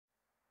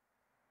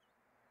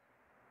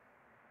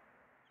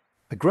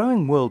A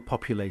growing world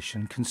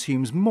population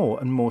consumes more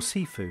and more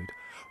seafood,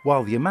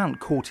 while the amount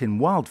caught in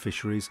wild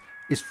fisheries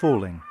is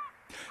falling.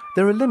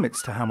 There are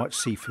limits to how much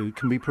seafood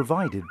can be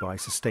provided by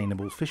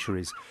sustainable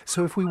fisheries,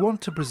 so if we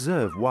want to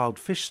preserve wild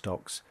fish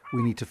stocks,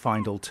 we need to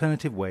find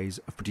alternative ways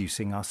of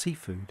producing our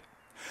seafood.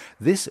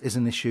 This is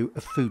an issue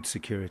of food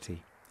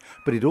security,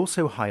 but it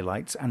also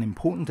highlights an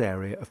important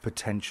area of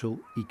potential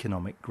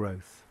economic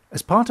growth.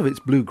 As part of its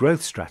Blue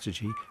Growth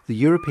Strategy, the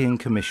European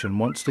Commission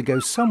wants to go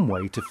some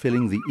way to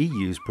filling the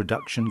EU's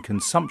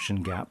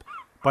production-consumption gap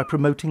by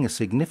promoting a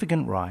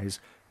significant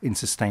rise in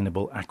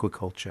sustainable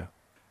aquaculture.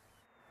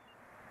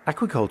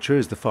 Aquaculture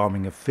is the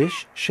farming of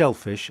fish,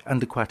 shellfish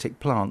and aquatic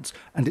plants,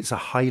 and it's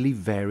a highly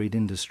varied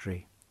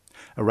industry.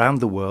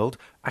 Around the world,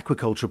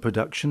 aquaculture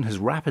production has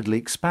rapidly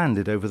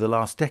expanded over the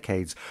last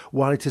decades,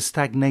 while it has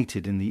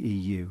stagnated in the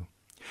EU.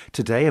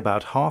 Today,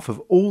 about half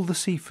of all the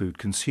seafood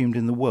consumed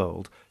in the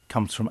world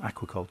comes from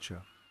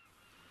aquaculture.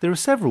 There are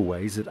several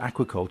ways that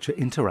aquaculture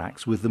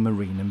interacts with the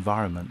marine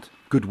environment.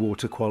 Good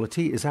water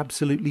quality is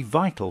absolutely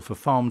vital for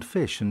farmed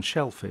fish and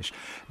shellfish.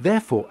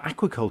 Therefore,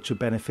 aquaculture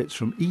benefits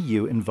from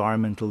EU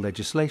environmental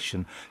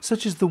legislation,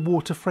 such as the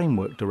Water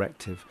Framework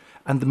Directive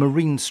and the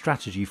Marine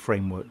Strategy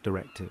Framework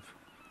Directive.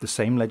 The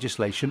same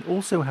legislation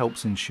also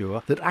helps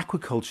ensure that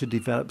aquaculture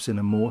develops in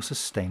a more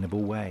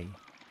sustainable way.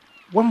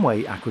 One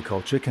way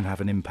aquaculture can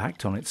have an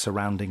impact on its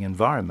surrounding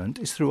environment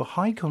is through a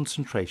high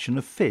concentration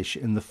of fish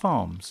in the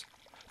farms.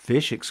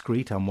 Fish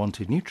excrete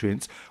unwanted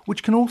nutrients,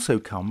 which can also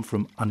come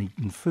from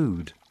uneaten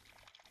food.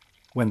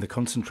 When the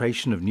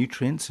concentration of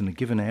nutrients in a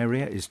given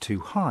area is too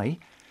high,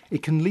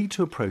 it can lead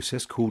to a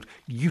process called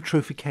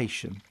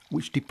eutrophication,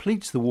 which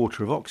depletes the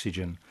water of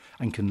oxygen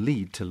and can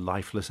lead to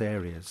lifeless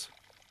areas.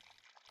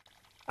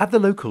 At the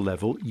local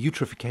level,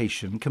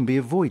 eutrophication can be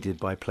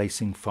avoided by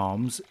placing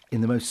farms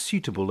in the most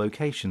suitable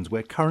locations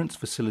where currents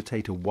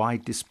facilitate a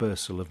wide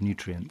dispersal of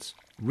nutrients.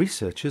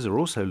 Researchers are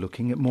also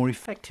looking at more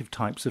effective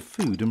types of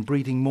food and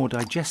breeding more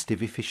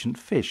digestive, efficient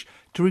fish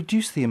to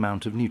reduce the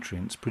amount of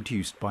nutrients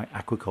produced by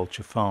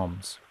aquaculture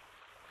farms.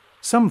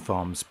 Some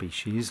farm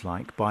species,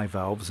 like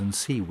bivalves and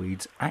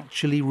seaweeds,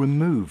 actually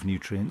remove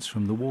nutrients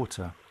from the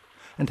water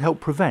and help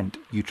prevent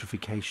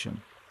eutrophication.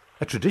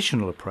 A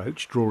traditional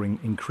approach, drawing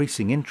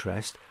increasing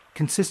interest,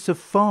 consists of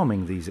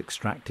farming these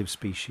extractive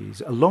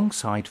species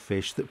alongside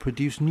fish that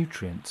produce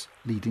nutrients,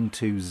 leading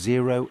to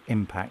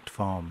zero-impact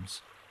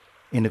farms.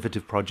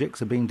 Innovative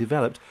projects are being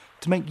developed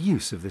to make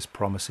use of this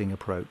promising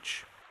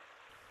approach.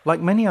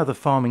 Like many other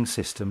farming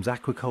systems,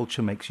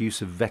 aquaculture makes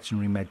use of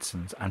veterinary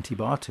medicines,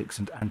 antibiotics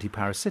and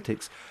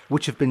antiparasitics,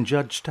 which have been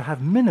judged to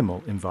have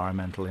minimal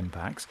environmental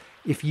impacts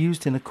if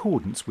used in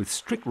accordance with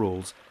strict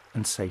rules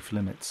and safe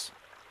limits.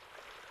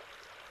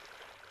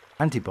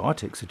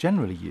 Antibiotics are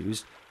generally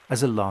used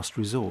as a last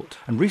resort,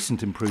 and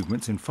recent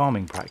improvements in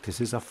farming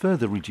practices are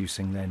further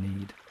reducing their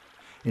need.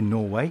 In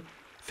Norway,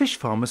 fish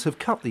farmers have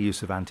cut the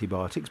use of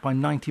antibiotics by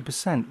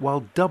 90%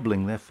 while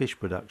doubling their fish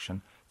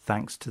production,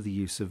 thanks to the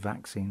use of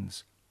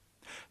vaccines.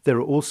 There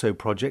are also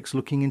projects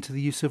looking into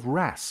the use of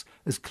wrasse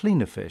as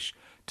cleaner fish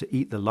to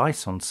eat the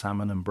lice on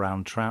salmon and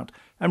brown trout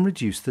and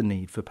reduce the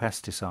need for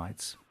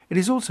pesticides. It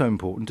is also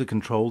important to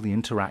control the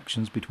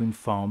interactions between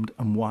farmed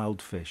and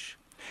wild fish.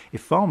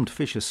 If farmed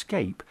fish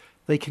escape,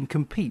 they can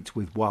compete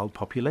with wild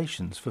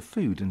populations for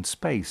food and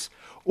space,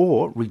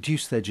 or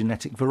reduce their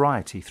genetic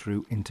variety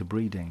through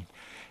interbreeding.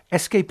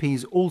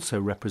 Escapees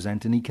also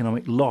represent an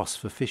economic loss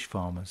for fish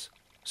farmers,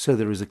 so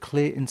there is a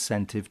clear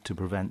incentive to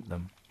prevent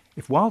them.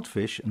 If wild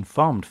fish and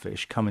farmed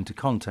fish come into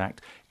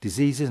contact,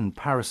 diseases and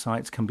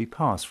parasites can be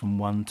passed from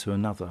one to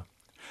another.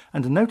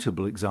 And a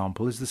notable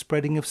example is the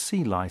spreading of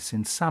sea lice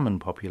in salmon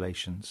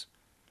populations.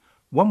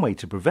 One way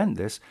to prevent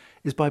this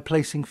is by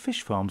placing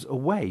fish farms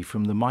away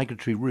from the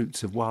migratory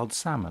routes of wild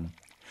salmon,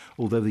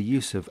 although the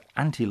use of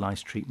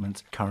anti-lice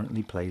treatments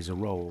currently plays a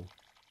role.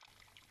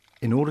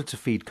 In order to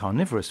feed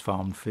carnivorous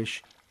farmed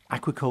fish,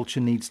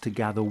 aquaculture needs to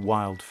gather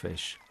wild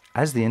fish.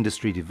 As the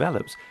industry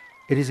develops,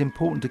 it is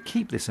important to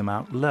keep this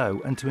amount low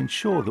and to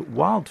ensure that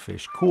wild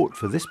fish caught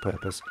for this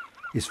purpose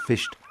is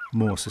fished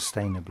more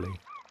sustainably.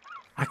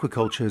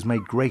 Aquaculture has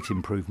made great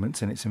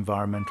improvements in its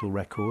environmental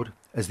record.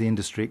 As the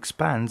industry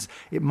expands,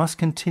 it must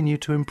continue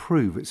to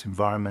improve its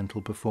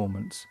environmental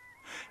performance.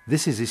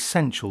 This is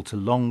essential to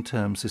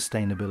long-term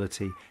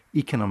sustainability,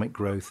 economic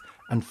growth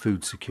and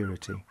food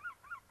security.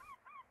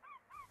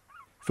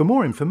 For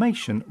more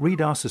information, read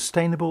our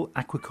Sustainable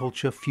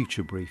Aquaculture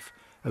Future Brief,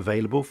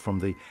 available from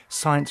the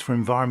Science for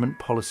Environment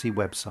Policy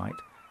website,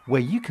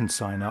 where you can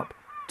sign up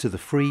to the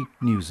free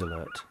news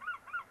alert.